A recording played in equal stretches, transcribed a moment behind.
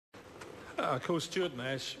Call Stuart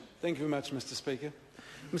Nash. Thank you very much, Mr Speaker.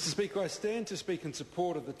 Mr Speaker, I stand to speak in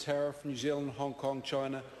support of the Tariff New Zealand, Hong Kong,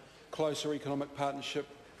 China Closer Economic Partnership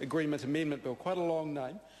Agreement Amendment Bill. Quite a long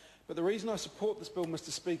name. But the reason I support this bill, Mr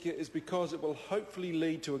Speaker, is because it will hopefully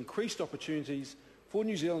lead to increased opportunities for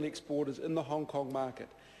New Zealand exporters in the Hong Kong market,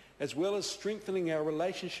 as well as strengthening our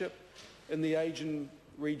relationship in the Asian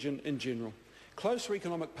region in general. Closer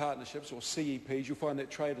economic partnerships, or CEPs, you'll find that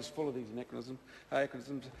trade is full of these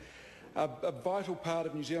acronyms, are a vital part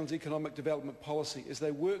of New Zealand's economic development policy as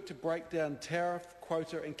they work to break down tariff,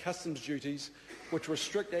 quota and customs duties which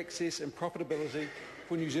restrict access and profitability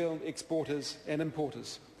for New Zealand exporters and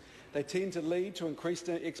importers. They tend to lead to increased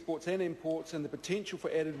exports and imports and the potential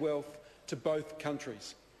for added wealth to both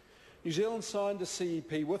countries. New Zealand signed a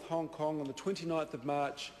CEP with Hong Kong on the 29th of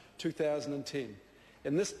March 2010,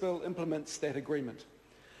 and this bill implements that agreement.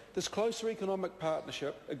 This closer economic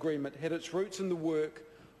partnership agreement had its roots in the work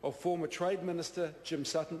of former Trade Minister Jim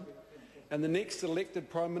Sutton and the next elected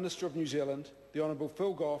Prime Minister of New Zealand, the Honourable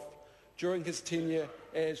Phil Goff, during his tenure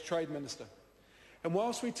as Trade Minister. And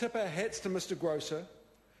whilst we tip our hats to Mr Grosser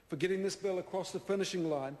for getting this bill across the finishing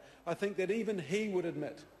line, I think that even he would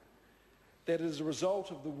admit that it is a result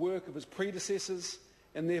of the work of his predecessors,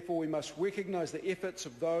 and therefore we must recognise the efforts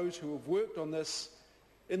of those who have worked on this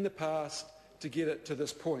in the past to get it to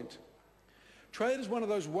this point. Trade is one of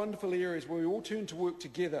those wonderful areas where we all turn to work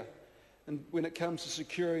together when it comes to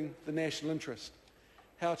securing the national interest.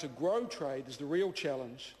 How to grow trade is the real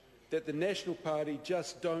challenge that the National Party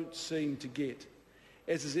just don't seem to get,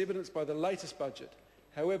 as is evidenced by the latest budget.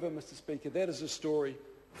 However, Mr Speaker, that is a story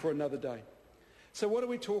for another day. So what are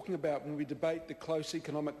we talking about when we debate the close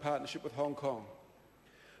economic partnership with Hong Kong?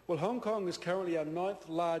 Well, Hong Kong is currently our 9th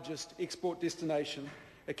largest export destination,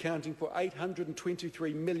 accounting for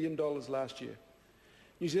 $823 million last year.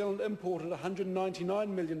 New Zealand imported $199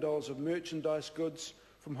 million of merchandise goods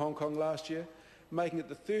from Hong Kong last year, making it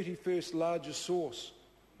the 31st largest source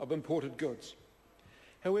of imported goods.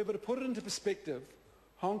 However, to put it into perspective,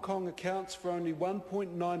 Hong Kong accounts for only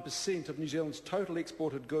 1.9% of New Zealand's total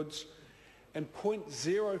exported goods and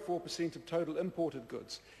 0.04% of total imported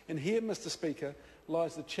goods. And here, Mr Speaker,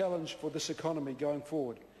 lies the challenge for this economy going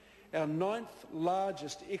forward. Our 9th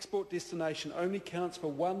largest export destination only counts for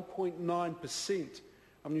 1.9%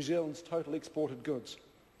 of New Zealand's total exported goods.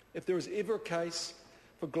 If there is ever a case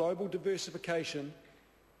for global diversification,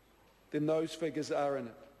 then those figures are in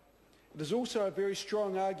it. It is also a very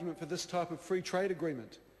strong argument for this type of free trade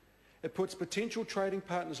agreement. It puts potential trading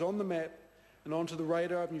partners on the map and onto the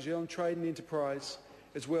radar of New Zealand trade and enterprise,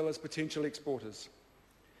 as well as potential exporters.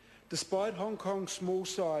 Despite Hong Kong's small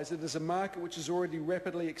size, it is a market which is already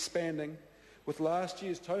rapidly expanding, with last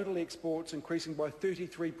year's total exports increasing by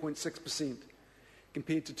 33.6%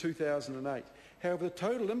 compared to 2008. However, the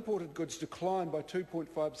total imported goods declined by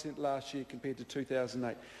 2.5% last year compared to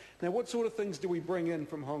 2008. Now, what sort of things do we bring in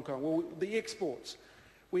from Hong Kong? Well, the exports.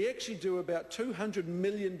 We actually do about $200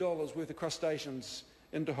 million worth of crustaceans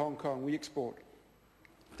into Hong Kong. We export.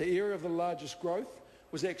 The area of the largest growth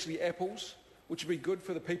was actually apples, which would be good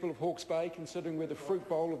for the people of Hawke's Bay, considering we're the fruit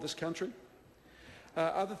bowl of this country.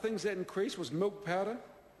 Other things that increased was milk powder,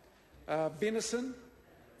 venison,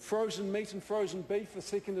 frozen meat and frozen beef for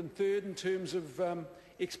second and third in terms of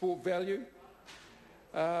export value.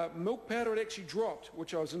 Milk powder had actually dropped,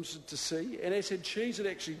 which I was interested to see, and as had cheese, it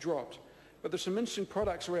actually dropped. But there's some interesting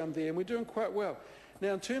products around there, and we're doing quite well.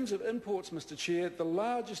 Now, in terms of imports, Mr Chair, the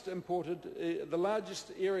largest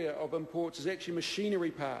area of imports is actually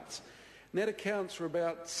machinery parts. And that accounts for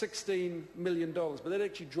about $16 million, but that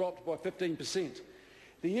actually dropped by 15%.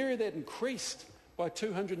 The area that increased by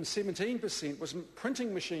 217% was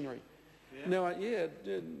printing machinery. Yeah.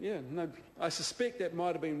 Now, I suspect that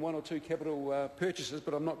might have been one or two capital purchases,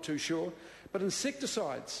 but I'm not too sure. But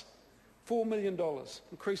insecticides, $4 million,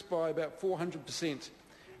 increased by about 400%.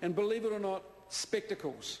 And believe it or not,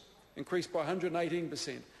 spectacles increased by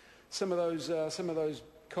 118%. Some of those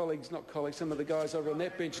colleagues, some of the guys over on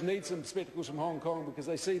that bench need some spectacles from Hong Kong because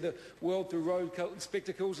they see the world through rose-coloured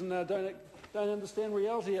spectacles and don't understand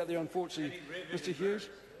reality out there, unfortunately, Mr Hughes.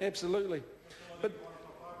 Absolutely.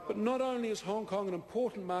 But not only is Hong Kong an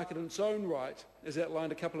important market in its own right, as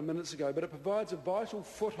outlined a couple of minutes ago, but it provides a vital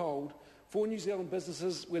foothold for New Zealand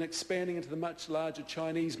businesses when expanding into the much larger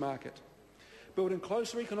Chinese market. Building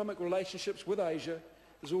closer economic relationships with Asia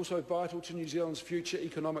is also vital to New Zealand's future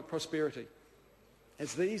economic prosperity,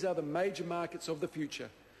 as these are the major markets of the future.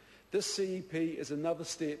 This CEP is another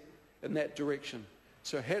step in that direction.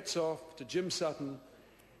 So hats off to Jim Sutton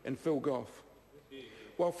and Phil Goff.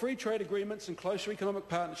 While free trade agreements and closer economic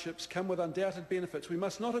partnerships come with undoubted benefits, we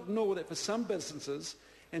must not ignore that for some businesses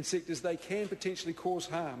and sectors they can potentially cause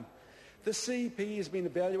harm. This CEP has been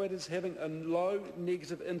evaluated as having a low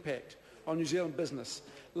negative impact on New Zealand business,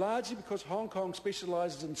 largely because Hong Kong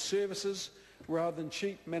specialises in services rather than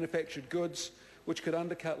cheap manufactured goods, which could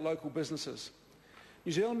undercut local businesses.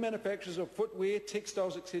 New Zealand manufacturers of footwear,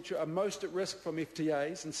 textiles, etc. are most at risk from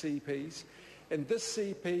FTAs and CEPs, and this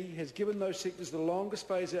CEP has given those sectors the longest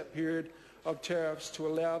phase-out period of tariffs to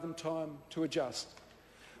allow them time to adjust.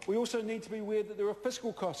 We also need to be aware that there are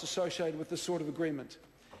fiscal costs associated with this sort of agreement,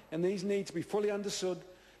 and these need to be fully understood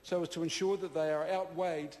so as to ensure that they are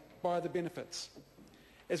outweighed by the benefits.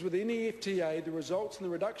 As with any FTA, the results in the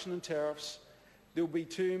reduction in tariffs, there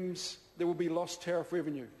will be lost tariff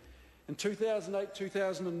revenue. In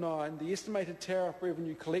 2008-2009, the estimated tariff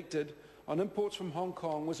revenue collected on imports from Hong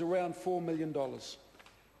Kong was around $4 million.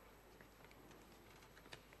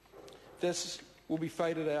 This will be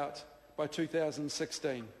faded out by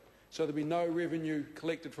 2016, so there will be no revenue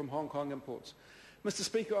collected from Hong Kong imports. Mr.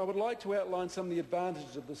 Speaker, I would like to outline some of the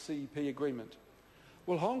advantages of the CEP agreement.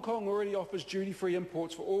 While Hong Kong already offers duty-free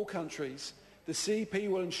imports for all countries, the CEP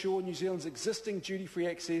will ensure New Zealand's existing duty-free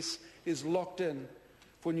access is locked in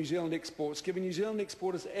for New Zealand exports, giving New Zealand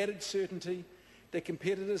exporters added certainty that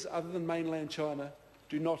competitors other than mainland China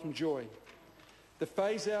do not enjoy. The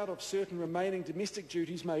phase-out of certain remaining domestic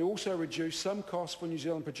duties may also reduce some costs for New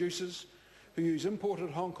Zealand producers who use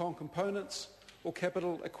imported Hong Kong components or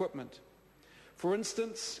capital equipment. For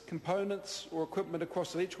instance, components or equipment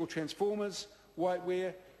across electrical transformers,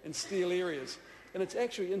 whiteware and steel areas. And it's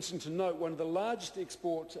actually interesting to note one of the largest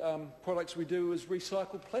export products we do is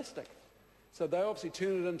recycled plastic. So they obviously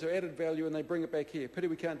turn it into added value and they bring it back here. Pity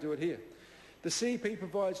we can't do it here. The CEP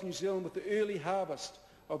provides New Zealand with the early harvest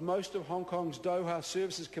of most of Hong Kong's Doha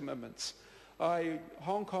services commitments.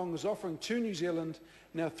 Hong Kong is offering to New Zealand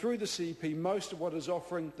now through the CEP most of what is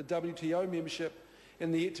offering the WTO membership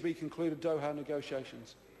in the yet-to-be-concluded Doha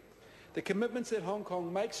negotiations. The commitments that Hong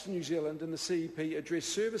Kong makes to New Zealand in the CEP address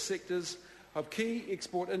service sectors of key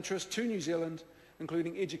export interest to New Zealand,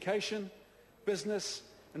 including education, business,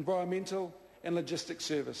 environmental and logistics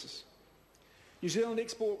services. New Zealand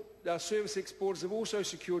service exporters have also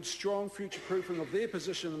secured strong future-proofing of their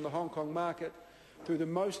position in the Hong Kong market through the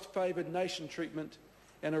most favoured nation treatment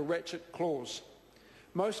and a ratchet clause.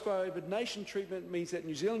 Most favoured nation treatment means that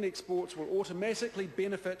New Zealand exports will automatically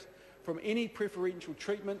benefit from any preferential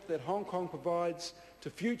treatment that Hong Kong provides to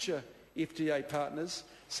future FTA partners,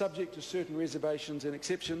 subject to certain reservations and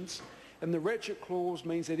exceptions. And the ratchet clause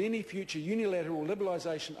means that any future unilateral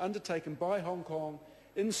liberalisation undertaken by Hong Kong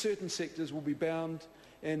in certain sectors will be bound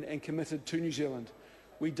and committed to New Zealand.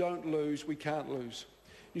 We don't lose, we can't lose.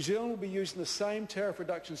 New Zealand will be using the same tariff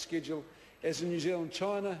reduction schedule as the New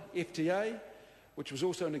Zealand-China FTA, which was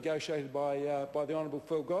also negotiated by the Honourable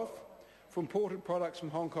Phil Goff, for imported products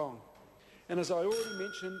from Hong Kong. And as I already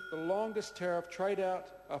mentioned, the longest tariff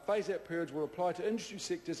phase-out periods will apply to industry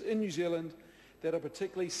sectors in New Zealand that are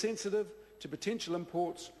particularly sensitive to potential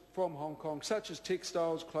imports from Hong Kong, such as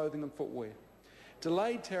textiles, clothing and footwear.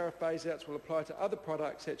 Delayed tariff phase-outs will apply to other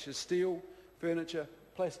products such as steel, furniture,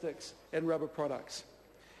 plastics and rubber products.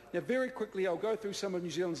 Now, very quickly, I'll go through some of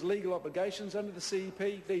New Zealand's legal obligations under the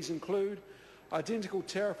CEP. These include identical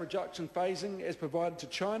tariff reduction phasing as provided to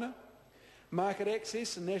China, market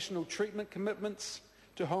access and national treatment commitments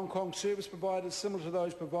to Hong Kong service providers similar to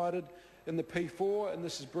those provided in the P4, and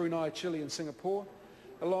this is Brunei, Chile and Singapore,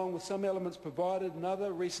 along with some elements provided in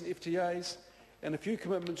other recent FTAs and a few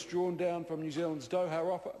commitments drawn down from New Zealand's Doha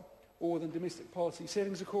offer or within domestic policy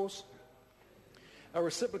settings, of course. A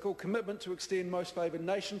reciprocal commitment to extend most favoured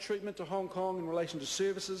nation treatment to Hong Kong in relation to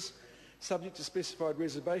services subject to specified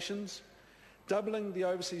reservations, doubling the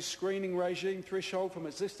overseas screening regime threshold from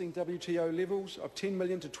existing WTO levels of 10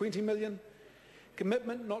 million to 20 million,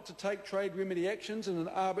 commitment not to take trade remedy actions in an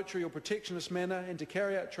arbitrary or protectionist manner and to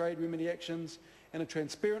carry out trade remedy actions in a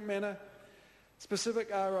transparent manner, specific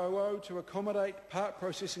ROO to accommodate part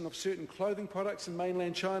processing of certain clothing products in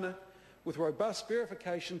mainland China with robust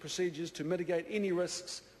verification procedures to mitigate any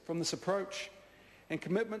risks from this approach, and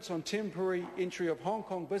commitments on temporary entry of Hong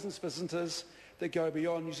Kong business visitors that go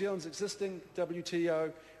beyond New Zealand's existing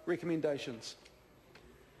WTO recommendations.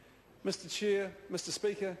 Mr. Chair, Mr.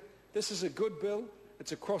 Speaker, this is a good bill.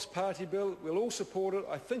 It's a cross-party bill. We'll all support it.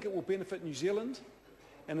 I think it will benefit New Zealand,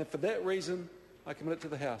 and for that reason, I commit it to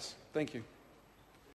the House. Thank you.